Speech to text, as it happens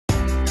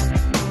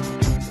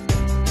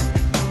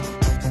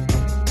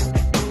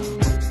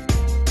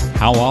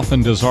How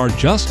often does our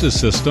justice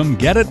system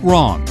get it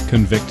wrong,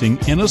 convicting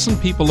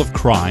innocent people of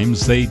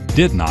crimes they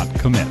did not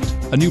commit?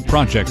 A new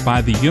project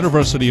by the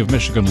University of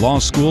Michigan Law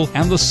School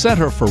and the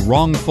Center for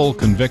Wrongful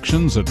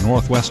Convictions at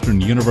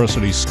Northwestern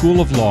University School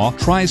of Law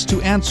tries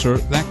to answer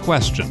that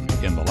question.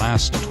 In the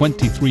last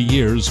 23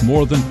 years,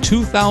 more than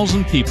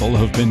 2,000 people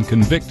have been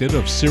convicted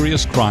of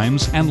serious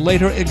crimes and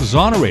later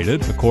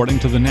exonerated, according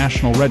to the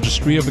National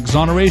Registry of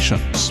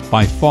Exonerations.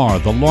 By far,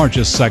 the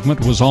largest segment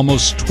was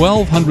almost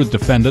 1,200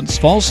 defendants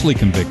falsely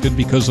convicted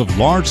because of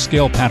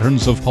large-scale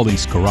patterns of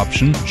police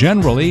corruption,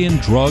 generally in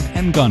drug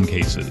and gun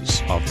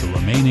cases. Of the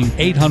remaining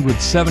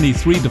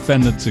 873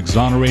 defendants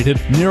exonerated,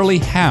 nearly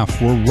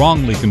half were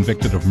wrongly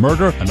convicted of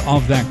murder, and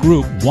of that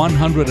group,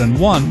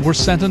 101 were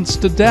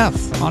sentenced to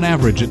death. On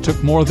average, it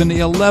took more than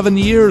 11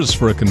 years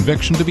for a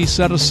conviction to be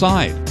set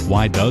aside.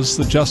 Why does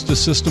the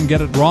justice system get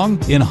it wrong?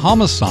 In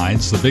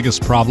homicides, the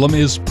biggest problem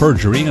is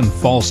perjury and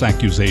false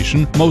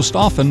accusation, most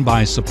often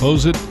by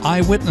supposed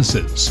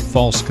eyewitnesses.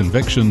 False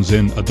convictions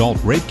in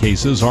adult rape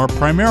cases are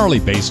primarily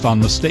based on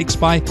mistakes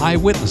by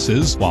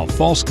eyewitnesses, while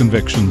false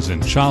convictions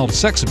in child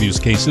sex abuse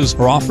cases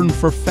are often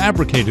for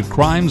fabricated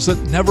crimes that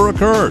never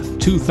occurred.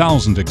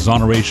 2,000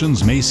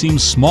 exonerations may seem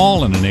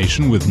small in a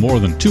nation with more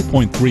than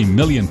 2.3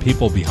 million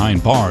people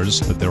behind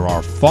bars, but there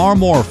are far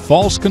more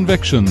false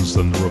convictions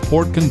than the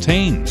report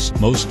contains.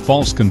 Most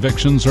false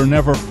convictions are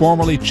never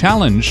formally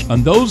challenged,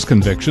 and those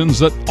convictions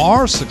that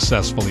are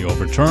successfully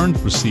overturned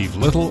receive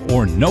little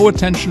or no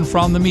attention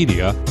from the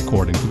media,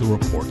 according to the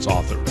report's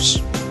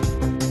authors.